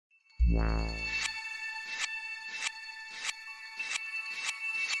Hello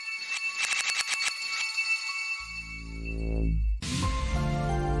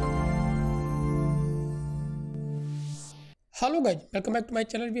guys, welcome back to my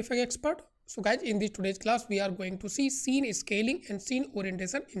channel vfxexpert. So guys, in this today's class we are going to see scene scaling and scene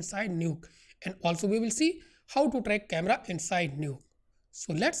orientation inside Nuke, and also we will see how to track camera inside Nuke.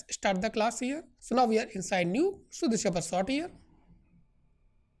 So let's start the class here. So now we are inside Nuke. So this is our shot here.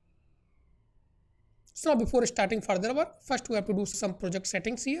 So now before starting further work, first we have to do some project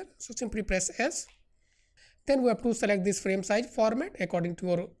settings here. So simply press S. Then we have to select this frame size format according to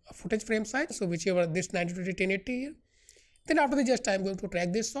your footage frame size. So whichever this 920 1080 here. Then after this, just I am going to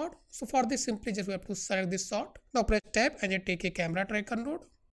track this shot. So for this, simply just we have to select this shot. Now press tab and just take a camera tracker node.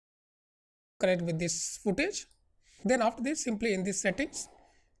 Connect with this footage. Then after this, simply in these settings,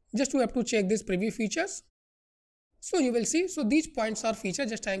 just we have to check this preview features. So you will see, so these points are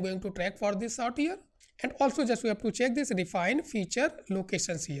features just I am going to track for this shot here. And also just we have to check this refine feature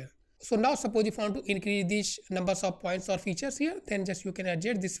locations here. So now suppose if you want to increase these numbers of points or features here, then just you can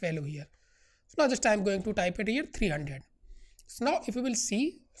adjust this value here. So now just I am going to type it here 300. So now if you will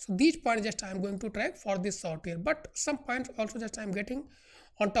see, so these points just I am going to track for this shot here, but some points also just I am getting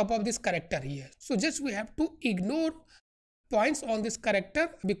on top of this character here. So just we have to ignore points on this character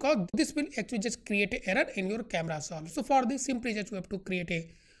because this will actually just create an error in your camera solve. So for this simply just we have to create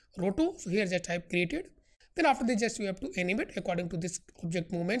a roto. So here just I have created. Then after this just we have to animate according to this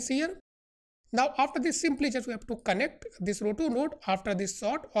object movements here. Now after this simply just we have to connect this roto node after this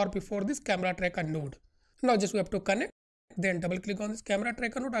shot or before this camera tracker node. Now just we have to connect. Then double click on this camera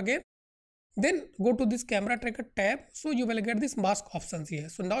tracker node again, then go to this camera tracker tab. So you will get this mask options here.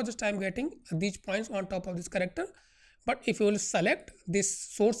 So now just I am getting these points on top of this character, but if you will select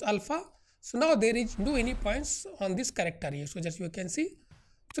this source alpha, so now there is no any points on this character here. So just you can see,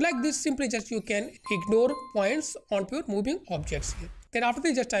 so like this simply just you can ignore points onto your moving objects here. Then after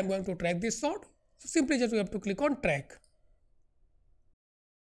this just I am going to track this shot. So simply just we have to click on track.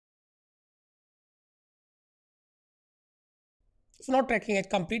 So now tracking is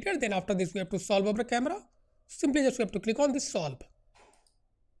completed. Then after this we have to solve our camera. Simply just we have to click on this solve.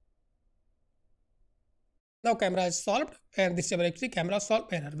 Now camera is solved and this is our actually camera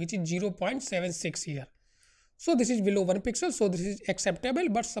solve error which is 0.76 here. So this is below 1 pixel. So this is acceptable,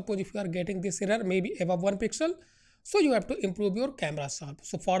 but suppose if you are getting this error maybe above 1 pixel, so you have to improve your camera solve.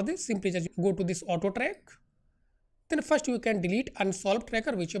 So for this simply just go to this auto track. Then first you can delete unsolved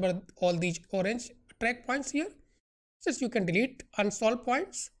tracker, whichever all these orange track points here. Just you can delete unsolved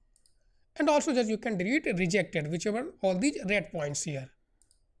points, and also just you can delete rejected, whichever all these red points here.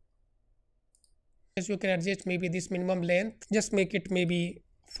 Just you can adjust maybe this minimum length, just make it maybe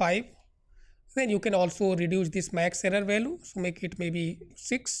 5. Then you can also reduce this max error value, so make it maybe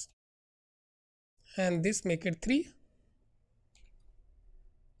 6, and this make it 3.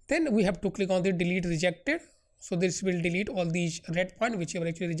 Then we have to click on the delete rejected. So this will delete all these red points whichever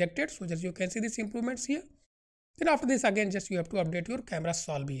actually rejected. So just you can see these improvements here. Then after this again just you have to update your camera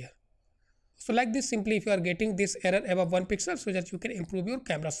solve here. So like this simply if you are getting this error above 1 pixel, so just you can improve your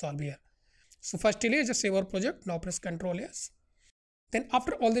camera solve here. So first delay, just save our project. Now press Ctrl S. Then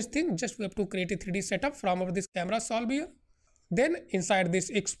after all this thing just we have to create a 3D setup from our this camera solve here. Then inside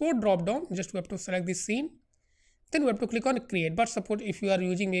this export drop down just we have to select this scene. Then we have to click on create. But suppose if you are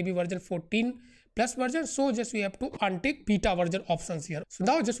using maybe version 14 plus version, so just we have to untick beta version options here. So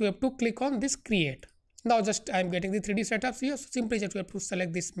now just we have to click on this create. Now just I am getting the 3D setups here. So simply just we have to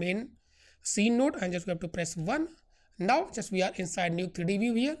select this main scene node and just we have to press 1. Now just we are inside Nuke 3D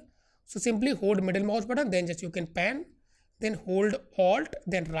view here. So simply hold middle mouse button, then just you can pan, then hold alt,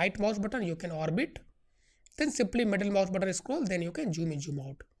 then right mouse button you can orbit, then simply middle mouse button scroll, then you can zoom in, zoom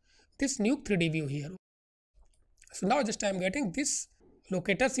out. This Nuke 3D view here. So now just I am getting this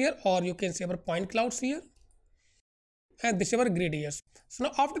locators here, or you can say our point clouds here. And this is our grid here. So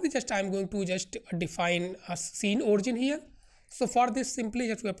now after this just I am going to just define a scene origin here. So for this simply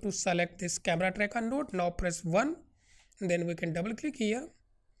just we have to select this camera tracker node. Now press 1 and then we can double click here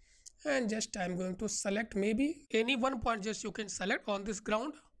and just I am going to select maybe any one point, just you can select on this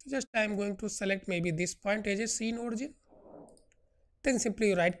ground. So just I am going to select maybe this point as a scene origin. Then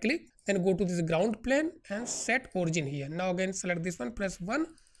simply right click, then go to this ground plane and set origin here. Now again select this one, press 1.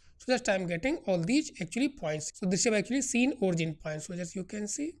 So just I am getting all these actually points. So this is actually scene origin points. So just you can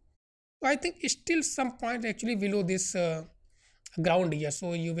see. So I think still some point actually below this ground here.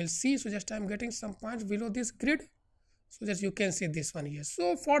 So you will see. So just I am getting some points below this grid. So just you can see this one here.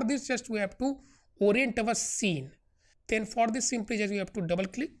 So for this just we have to orient our scene. Then for this simply just we have to double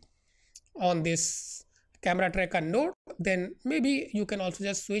click on this camera tracker node, then maybe you can also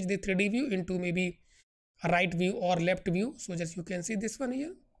just switch the 3D view into maybe a right view or left view. So just you can see this one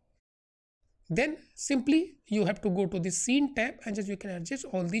here. Then simply you have to go to the scene tab and just you can adjust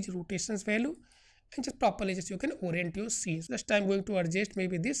all these rotations value and just properly just you can orient your scene. So just I'm going to adjust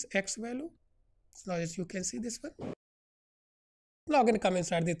maybe this X value. So now just you can see this one. Now again come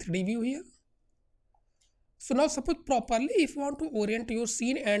inside the 3D view here. So now suppose properly if you want to orient your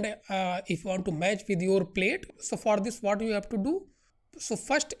scene and if you want to match with your plate, so for this what you have to do? So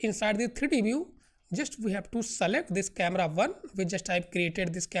first inside the 3D view, just we have to select this camera 1. We just I've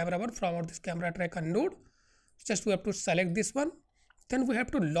created this camera 1 from this camera tracker node. Just we have to select this one. Then we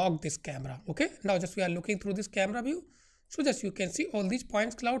have to lock this camera. Okay, now just we are looking through this camera view. So just you can see all these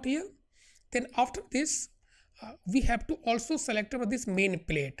points cloud here. Then after this we have to also select this main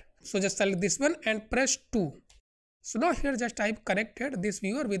plate. So just select this one and press 2. So now here just I've connected this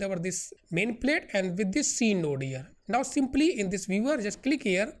viewer with our this main plate and with this scene node here. Now simply in this viewer just click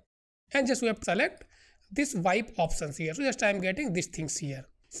here and just we have to select this wipe options here. So just I'm getting these things here.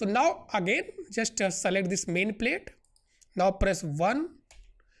 So now again just select this main plate. Now press 1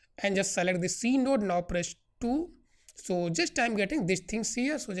 and just select the scene node. Now press 2. So just I'm getting these things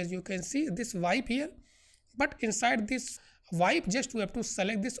here. So just you can see this wipe here. But inside this wipe just we have to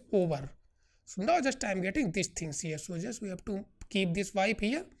select this over. So now just I'm getting these things here. So just we have to keep this wipe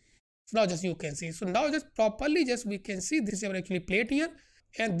here. So now just you can see. So now just properly just we can see this is our actually plate here.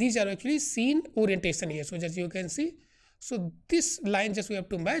 And these are actually scene orientation here. So just you can see. So this line just we have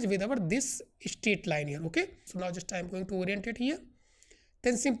to match with our this straight line here. Okay. So now just I'm going to orient it here.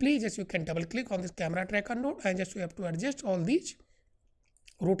 Then simply just you can double click on this camera tracker node and just we have to adjust all these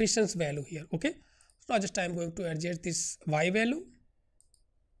rotations value here. Okay. So now just I'm going to adjust this Y value.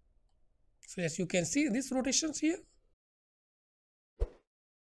 So as you can see these rotations here.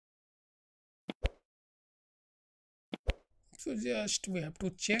 So just we have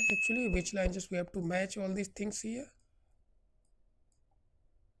to check actually which line just we have to match all these things here.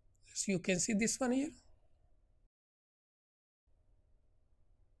 So you can see this one here.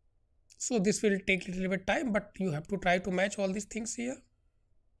 So this will take a little bit time, but you have to try to match all these things here.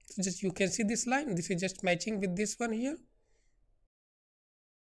 So just you can see this line. This is just matching with this one here.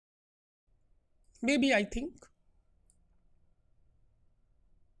 Maybe I think.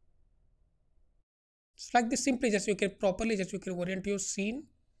 So like this simply just you can properly just you can orient your scene.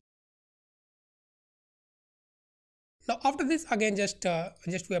 Now after this again just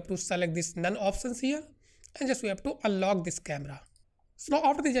we have to select this none options here and just we have to unlock this camera. So now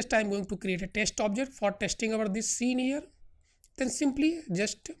after this just I'm going to create a test object for testing our this scene here. Then simply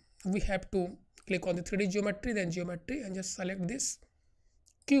just we have to click on the 3D geometry, then geometry and just select this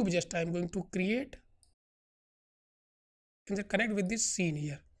cube just I'm going to create and just connect with this scene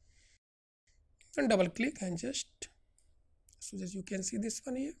here. And double click and just so just you can see this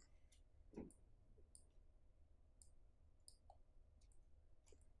one here.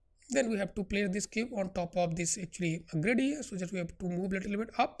 Then we have to place this cube on top of this actually grid here. So just we have to move a little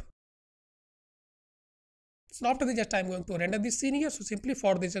bit up. So after this just I'm going to render this scene here. So simply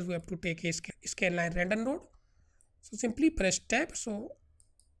for this just we have to take a scanline render node. So simply press tab. So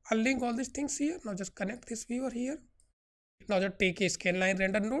unlink all these things here. Now just connect this viewer here. Now just take a scanline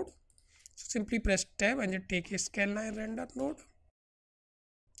render node. So simply press tab and just take a scanline render node.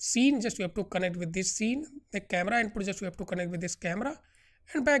 Scene just we have to connect with this scene. The camera input just we have to connect with this camera.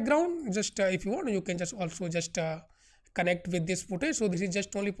 And background just if you want you can just also just connect with this footage. So this is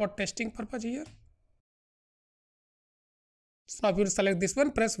just only for testing purpose here. So now if you select this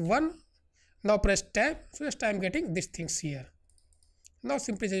one, press 1. Now press tab. So just I'm getting these things here. Now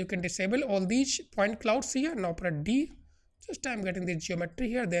simply you can disable all these point clouds here. Now press D. Just I'm getting the geometry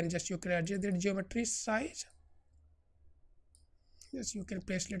here. Then just you can adjust the geometry size. Yes, you can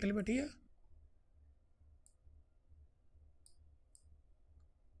place a little bit here.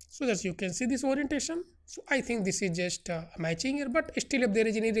 So just you can see this orientation. So I think this is just matching here, but still if there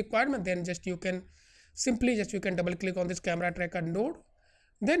is any requirement, then just you can simply just you can double click on this camera tracker node,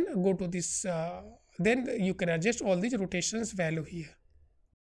 then go to this, then you can adjust all these rotations value here.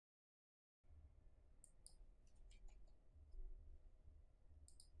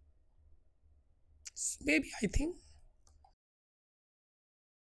 So maybe I think.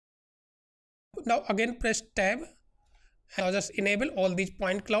 Now again press tab. Now just enable all these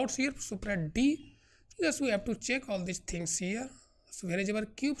point clouds here. So press D. So just we have to check all these things here. So where is our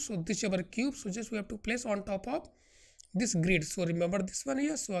cube? So this is our cube. So just we have to place on top of this grid. So remember this one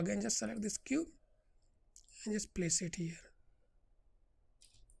here. So again just select this cube and just place it here.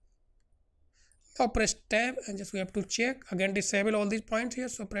 Now press tab and just we have to check again disable all these points here.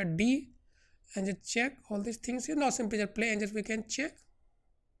 So press D and just check all these things here. Now simply just play and just we can check.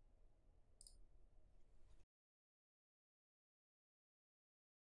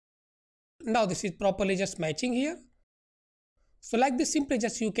 Now this is properly just matching here. So like this, simply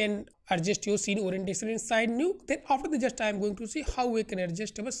just you can adjust your scene orientation inside Nuke. Then after this, just I am going to see how we can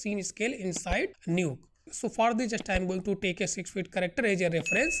adjust our scene scale inside Nuke. So for this, just I am going to take a 6-feet character as a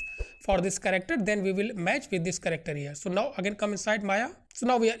reference for this character. Then we will match with this character here. So now again come inside Maya. So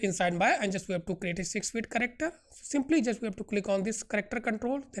now we are inside Maya and just we have to create a 6-feet character. So simply just we have to click on this character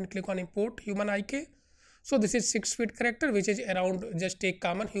control. Then click on import human IK. So this is 6-feet character which is around just take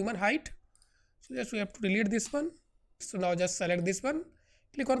common human height. So just we have to delete this one. So now just select this one,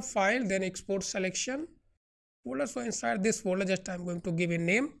 click on file, then export selection folder. So inside this folder just I am going to give a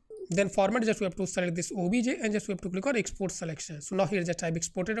name, then format, just we have to select this obj and just we have to click on export selection. So now here just I have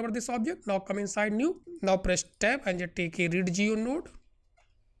exported over this object. Now come inside Nuke. Now press tab and just take a read geo node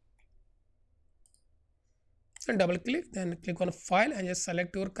and double click, then click on file and just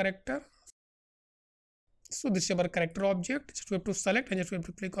select your character. So this is our character object. Just we have to select and just we have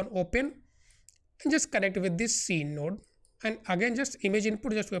to click on open and just connect with this scene node. And again just image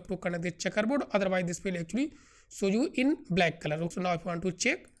input, just we have to connect this checkerboard, otherwise this will actually show you in black color. So now if you want to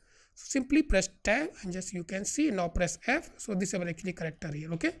check, so simply press tab and just you can see. Now press F. So this is our actually character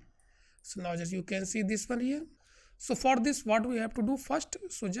here. Okay, so now just you can see this one here. So for this, what we have to do first,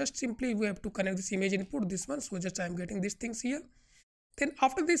 so just simply we have to connect this image input, this one. So just I am getting these things here. Then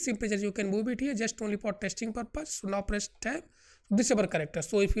after this, simply just you can move it here just only for testing purpose. So now press tab. This is our character.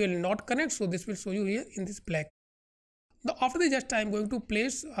 So if you will not connect, so this will show you here in this black. Now after this, just I am going to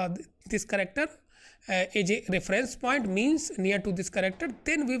place this character as a reference point, means near to this character.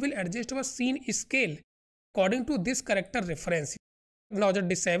 Then we will adjust our scene scale according to this character reference. Now just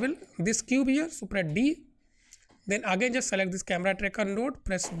disable this cube here. So press D. Then again just select this camera tracker node,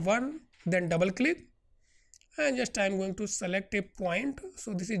 press 1, then double click. And just I am going to select a point.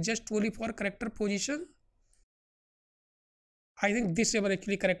 So this is just only for character position. I think this is our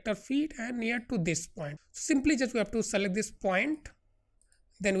actually character feet and near to this point. So simply just we have to select this point.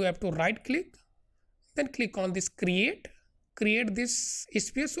 Then we have to right click. Then click on this create this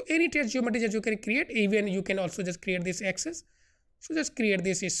sphere. So any text geometry that you can create, even you can also just create this axis. So just create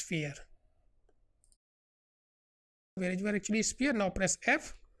this sphere. Where is our actually sphere? Now press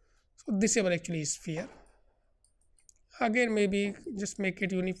F. So this is our actually sphere. Again maybe just make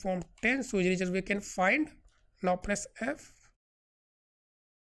it uniform 10. So easily just we can find. Now press F.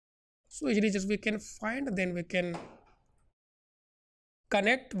 So easily just we can find, then we can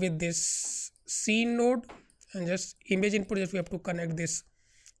connect with this scene node and just image input, just we have to connect this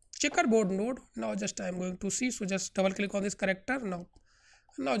checkerboard node. Now just I am going to see. So just double click on this character.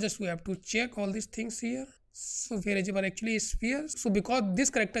 Now just we have to check all these things here. So where is our actually sphere? So because this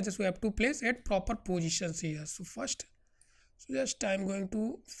character just we have to place at proper positions here. So first, so just I am going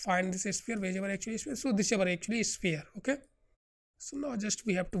to find this sphere, where is our actually sphere. So this is our actually sphere. Okay. So now just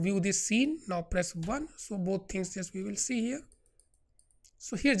we have to view this scene. Now press 1. So both things just we will see here.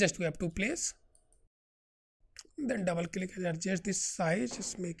 So here just we have to place. Then double click and adjust this size.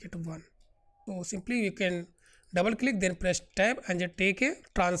 Just make it 1. So simply you can double click, then press tab and just take a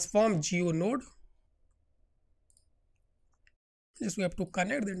transform geo node. Just we have to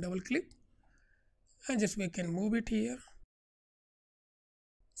connect, then double click and just we can move it here.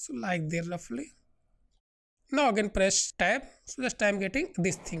 So like there roughly. Now again press tab. So just I am getting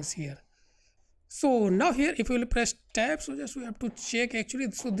these things here. So now here if you will press tab, so just we have to check actually.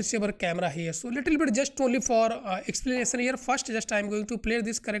 So this is our camera here. So little bit just only for explanation here. First just I am going to play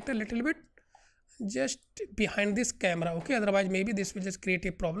this character little bit just behind this camera. Okay, otherwise maybe this will just create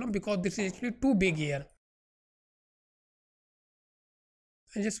a problem because this is actually too big here.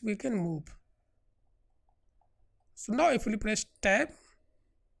 And just we can move. So now if we press tab,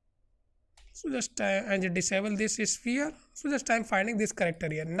 so just and just disable this sphere. So just I am finding this character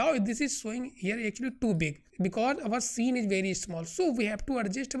here. Now this is showing here actually too big because our scene is very small. So we have to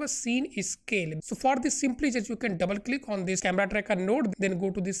adjust our scene scale. So for this, simply just you can double click on this camera tracker node, then go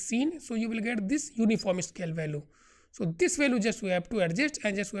to this scene. So you will get this uniform scale value. So this value just we have to adjust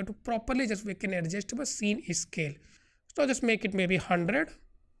and just we have to properly just we can adjust our scene scale. So just make it maybe 100.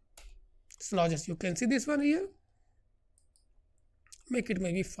 So now just you can see this one here. Make it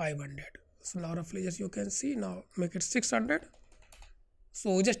maybe 500. So now roughly just you can see. Now make it 600.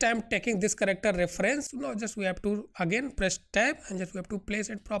 So just I am taking this character reference. So now just we have to again press tab and just we have to place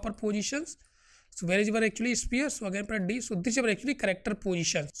it proper positions. So where is our actually sphere? So again press D. So this is our actually character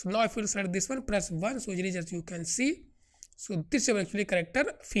position. So now if you select this one, press 1. So easily just you can see. So this is our actually character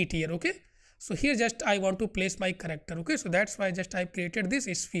feet here. Okay. So here just I want to place my character. Okay. So that's why just I created this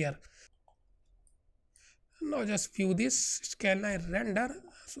sphere. Now just view this scanline render.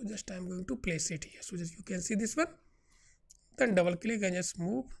 So just I'm going to place it here. So just you can see this one. Then double click and just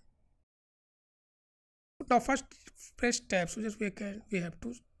move. Now first press tab. So just we have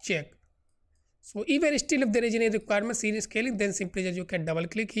to check. So even still if there is any requirement scene scaling, then simply just you can double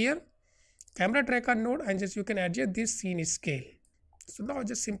click here, camera tracker node, and just you can adjust this scene scale. So now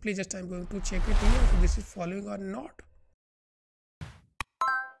just simply just I'm going to check it here. So this is following or not.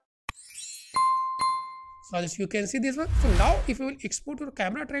 So just you can see this one. So now if you will export your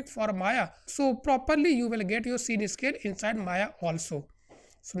camera track for Maya, so properly you will get your scene scale inside Maya also.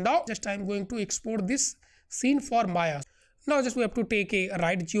 So now just I'm going to export this scene for Maya. Now just we have to take a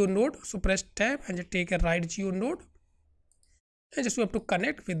right geo node. So press tab and just take a right geo node, and just we have to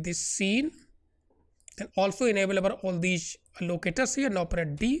connect with this scene. Then also enable all these locators here. Now press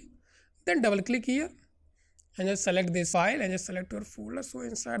D, then double click here and just select this file and just select your folder. So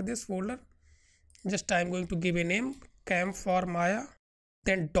inside this folder, just I'm going to give a name, cam for Maya,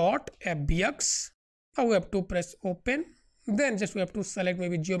 then .fbx. Now we have to press open. Then just we have to select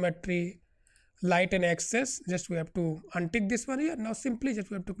maybe geometry, light and access. Just we have to untick this one here. Now simply just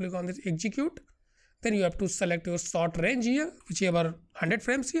we have to click on this execute. Then you have to select your shot range here, whichever 100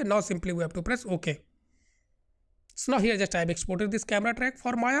 frames here. Now simply we have to press OK. So now here just I have exported this camera track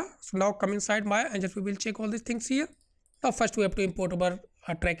for Maya. So now come inside Maya and just we will check all these things here. Now first we have to import our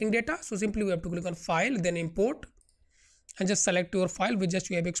tracking data. So simply we have to click on file, then import, and just select your file which just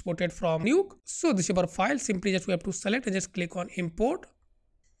we have exported from Nuke. So this is our file. Simply just we have to select and just click on import.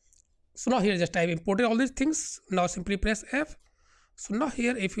 So now here just I have imported all these things. Now simply press F. So now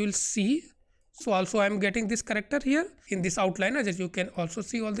here if you will see, so also I am getting this character here in this outliner. Just you can also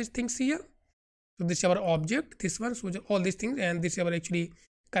see all these things here. So this is our object, this one. So all these things, and this is our actually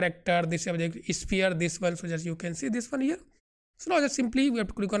character, this is our sphere, this one. So just you can see this one here. So now just simply we have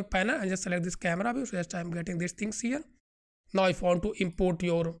to click on panel and just select this camera view. So just I am getting these things here. Now if you want to import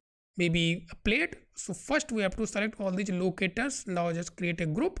your maybe a plate, so first we have to select all these locators. Now just create a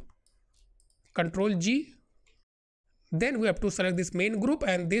group, Control G. Then we have to select this main group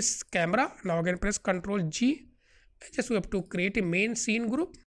and this camera. Now again press Control G, and just we have to create a main scene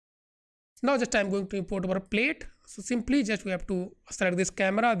group. Now just I'm going to import our plate. So simply just we have to select this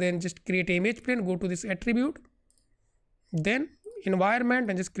camera, then just create image plane, go to this attribute, then environment,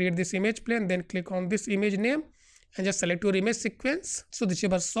 and just create this image plane, then click on this image name and just select your image sequence. So this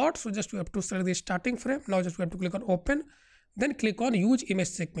is our shot. So just we have to select the starting frame. Now just we have to click on open, then click on use image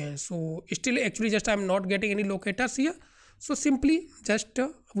sequence. So still actually just I'm not getting any locators here. So simply just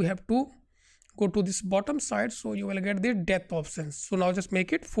we have to go to this bottom side. So you will get the depth options. So now just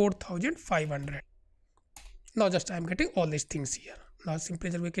make it 4500. Now just I'm getting all these things here. Now simply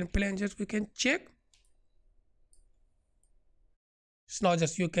just we can play and just we can check. So now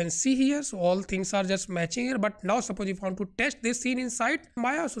just you can see here. So all things are just matching here. But now suppose if you want to test this scene inside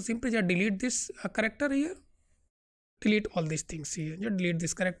Maya, so simply just delete this character here. Delete all these things here. Just delete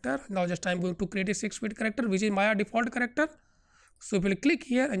this character. Now just I'm going to create a 6-bit character which is Maya default character. So we will click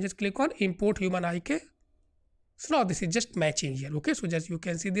here and just click on import human IK. So now this is just matching here. Okay, so just you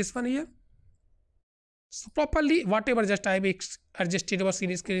can see this one here. So properly whatever just I have adjusted our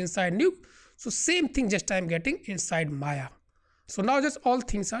scene scale inside Nuke, so same thing just I am getting inside Maya. So now just all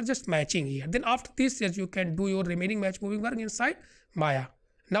things are just matching here. Then after this just you can do your remaining match moving work inside Maya.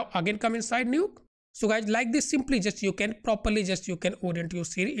 Now again come inside Nuke. So guys, like this simply just you can properly just you can orient your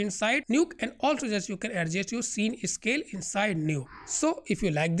scene inside Nuke, and also just you can adjust your scene scale inside Nuke. So if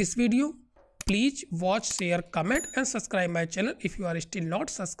you like this video, please watch, share, comment and subscribe my channel if you are still not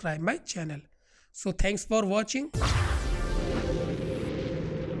subscribed my channel. So thanks for watching.